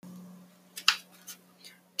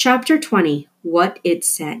Chapter 20, What It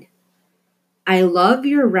Said. I love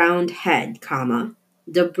your round head, comma,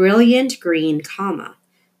 the brilliant green, comma,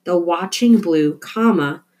 the watching blue,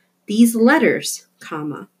 comma, these letters,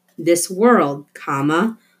 comma, this world,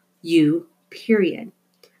 comma, you, period.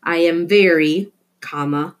 I am very,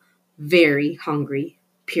 comma, very hungry,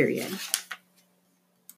 period.